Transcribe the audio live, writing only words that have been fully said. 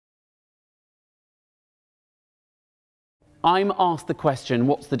I'm asked the question,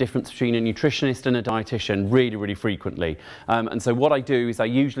 what's the difference between a nutritionist and a dietitian, really, really frequently. And so what I do is I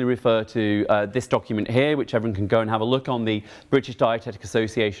usually refer to this document here, which everyone can go and have a look on the British Dietetic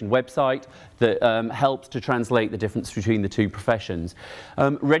Association website, that helps to translate the difference between the two professions.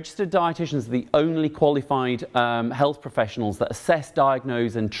 Registered dietitians are the only qualified health professionals that assess,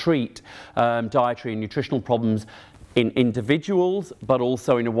 diagnose and treat dietary and nutritional problems in individuals, but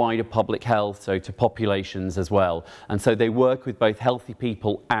also in a wider public health, so to populations as well. And so they work with both healthy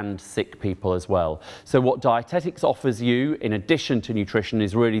people and sick people as well. So what dietetics offers you, in addition to nutrition,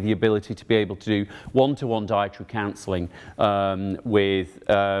 is really the ability to be able to do one-to-one dietary counselling with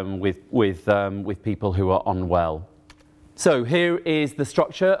people who are unwell. So here is the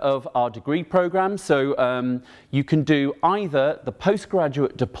structure of our degree programme. So you can do either the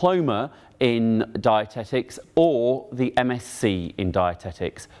postgraduate diploma in dietetics or the MSc in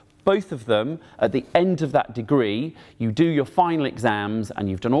dietetics. Both of them, at the end of that degree, you do your final exams and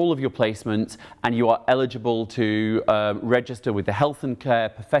you've done all of your placements and you are eligible to register with the Health and Care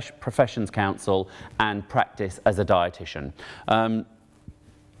Professions Council and practice as a dietitian.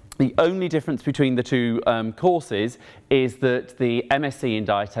 The only difference between the two courses is that the MSc in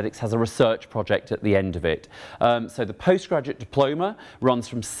Dietetics has a research project at the end of it. So the postgraduate diploma runs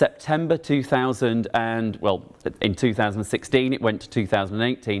from September 2000 and, well, in 2016 it went to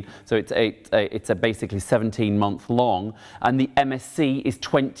 2018, so it's a basically 17-month long, and the MSc is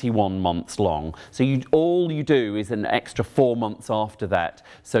 21 months long. So all you do is an extra 4 months after that.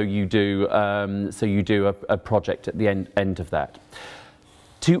 So you do a project at the end of that.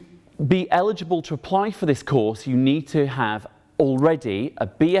 To be eligible to apply for this course, you need to have already a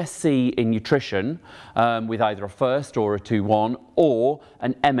BSc in nutrition with either a first or a 2-1, or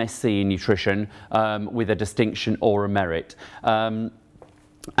an MSc in nutrition with a distinction or a merit.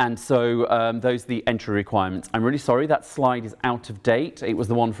 And so those are the entry requirements. I'm really sorry, that slide is out of date. It was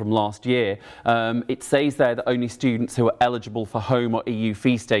the one from last year. It says there that only students who are eligible for home or EU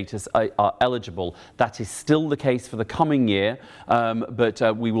fee status are eligible. That is still the case for the coming year, but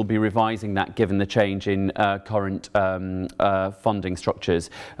we will be revising that given the change in current funding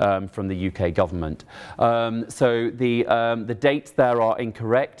structures from the UK government. So the dates there are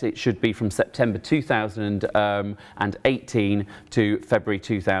incorrect. It should be from September 2018 to February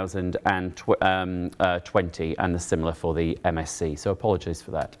 2020, and the similar for the MSc. So apologies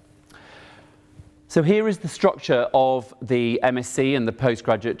for that. So here is the structure of the MSc and the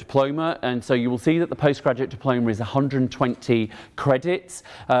postgraduate diploma, and so you will see that the postgraduate diploma is 120 credits,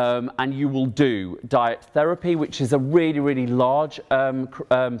 and you will do diet therapy, which is a really, really large 30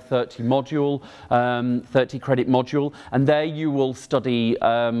 credit module, and there you will study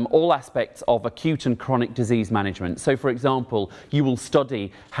all aspects of acute and chronic disease management. So for example, you will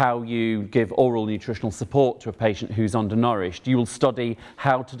study how you give oral nutritional support to a patient who's undernourished. You will study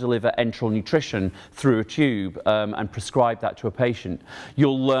how to deliver enteral nutrition through a tube and prescribe that to a patient.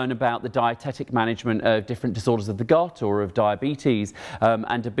 You'll learn about the dietetic management of different disorders of the gut or of diabetes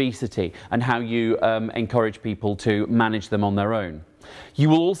and obesity, and how you encourage people to manage them on their own. You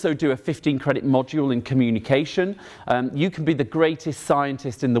will also do a 15 credit module in communication. You can be the greatest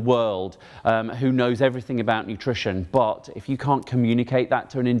scientist in the world who knows everything about nutrition, but if you can't communicate that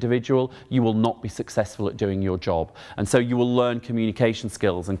to an individual, you will not be successful at doing your job. And so you will learn communication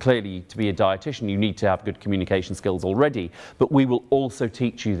skills, and clearly to be a dietitian you need to have good communication skills already, but we will also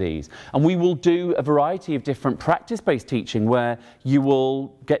teach you these. And we will do a variety of different practice-based teaching where you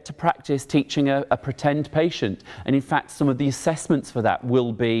will get to practice teaching a pretend patient, and in fact some of the assessments for that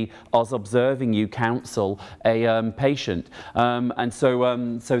will be us observing you counsel a patient, and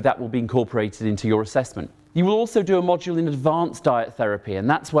so that will be incorporated into your assessment. You will also do a module in advanced diet therapy, and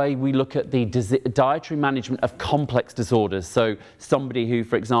that's where we look at the dietary management of complex disorders. So somebody who,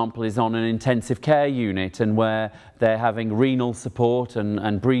 for example, is on an intensive care unit and where they're having renal support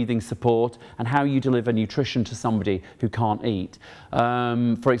and breathing support, and how you deliver nutrition to somebody who can't eat.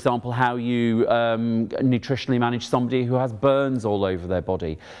 For example, how you nutritionally manage somebody who has burns all over their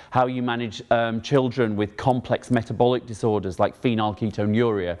body. How you manage children with complex metabolic disorders like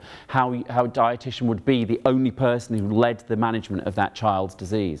phenylketonuria. How a dietitian would be the only person who led the management of that child's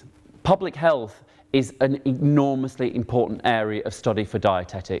disease. Public health is an enormously important area of study for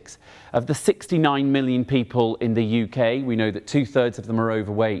dietetics. Of the 69 million people in the UK, we know that 2/3 of them are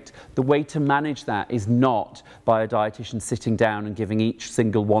overweight. The way to manage that is not by a dietitian sitting down and giving each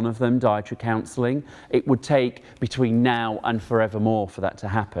single one of them dietary counselling. It would take between now and forevermore for that to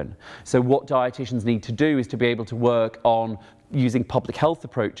happen. So what dietitians need to do is to be able to work on using public health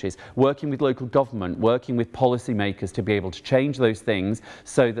approaches, working with local government, working with policymakers to be able to change those things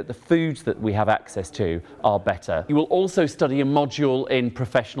so that the foods that we have access to are better. You will also study a module in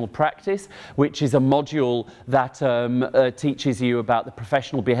professional practice, which is a module that teaches you about the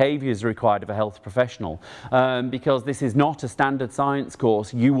professional behaviours required of a health professional. Because this is not a standard science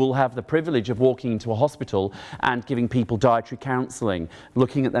course, you will have the privilege of walking into a hospital and giving people dietary counselling,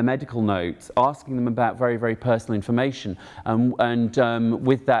 looking at their medical notes, asking them about very, very personal information.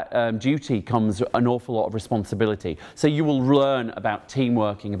 With that duty comes an awful lot of responsibility. So you will learn about team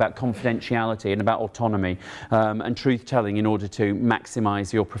working, about confidentiality and about autonomy and truth-telling in order to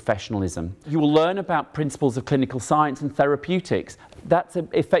maximise your professionalism. You will learn about principles of clinical science and therapeutics. That's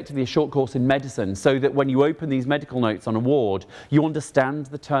effectively a short course in medicine, so that when you open these medical notes on a ward, you understand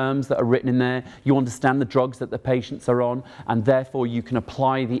the terms that are written in there, you understand the drugs that the patients are on, and therefore you can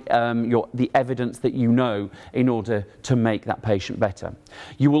apply the evidence that you know in order to make that patient better.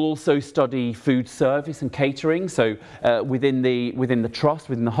 You will also study food service and catering. So within the trust,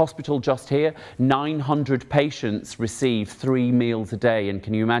 within the hospital just here, 900 patients receive 3 meals a day, and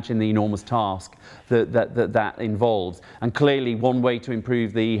can you imagine the enormous task that involves? And clearly one way to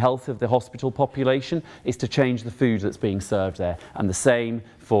improve the health of the hospital population is to change the food that's being served there, and the same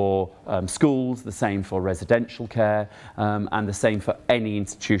for schools, the same for residential care, and the same for any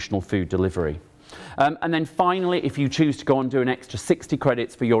institutional food delivery. And then finally, if you choose to go on and do an extra 60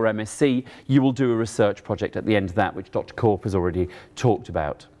 credits for your MSc, you will do a research project at the end of that, which Dr. Korp has already talked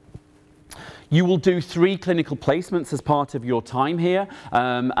about. You will do 3 clinical placements as part of your time here,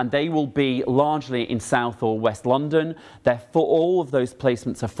 and they will be largely in South or West London. Therefore, all of those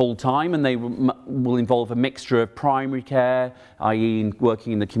placements are full-time, and they will involve a mixture of primary care, i.e.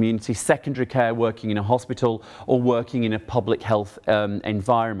 working in the community, secondary care, working in a hospital, or working in a public health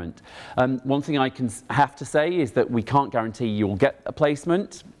environment. One thing I have to say is that we can't guarantee you'll get a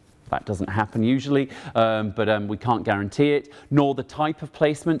placement. That doesn't happen usually, but we can't guarantee it, nor the type of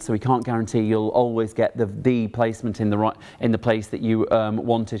placement, so we can't guarantee you'll always get the placement in the place that you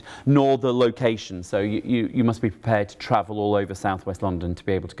wanted, nor the location. So you must be prepared to travel all over South West London to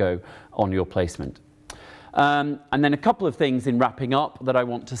be able to go on your placement. And then a couple of things in wrapping up that I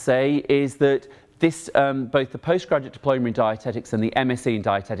want to say is that both the postgraduate diploma in dietetics and the MSc in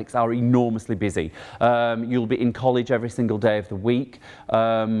dietetics are enormously busy. You'll be in college every single day of the week,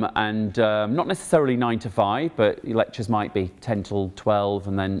 and not necessarily 9 to 5, but your lectures might be 10 till 12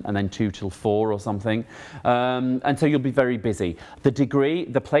 and then 2 till 4 or something. And so you'll be very busy. The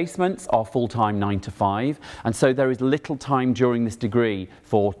placements are full-time 9 to 5, and so there is little time during this degree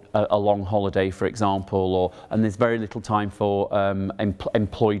for a long holiday, for example, and there's very little time for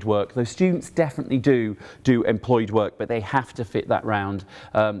employed work. Those students definitely do employed work, but they have to fit that round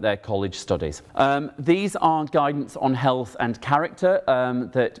their college studies. These are guidance on health and character,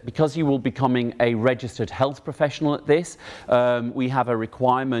 that because you will be becoming a registered health professional at this, we have a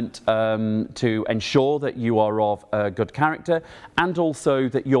requirement to ensure that you are of good character, and also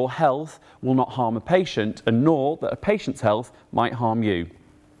that your health will not harm a patient, and nor that a patient's health might harm you.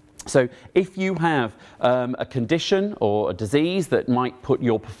 So if you have a condition or a disease that might put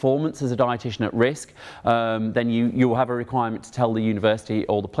your performance as a dietitian at risk, then you will have a requirement to tell the university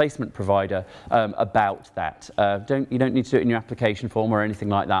or the placement provider about that. You don't need to do it in your application form or anything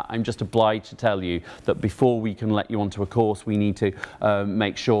like that. I'm just obliged to tell you that before we can let you onto a course, we need to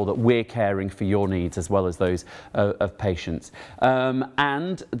make sure that we're caring for your needs as well as those of patients.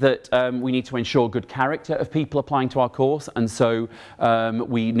 And that we need to ensure good character of people applying to our course, and so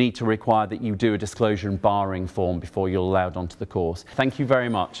we need to require that you do a disclosure and barring form before you're allowed onto the course. Thank you very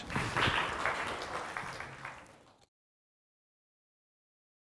much.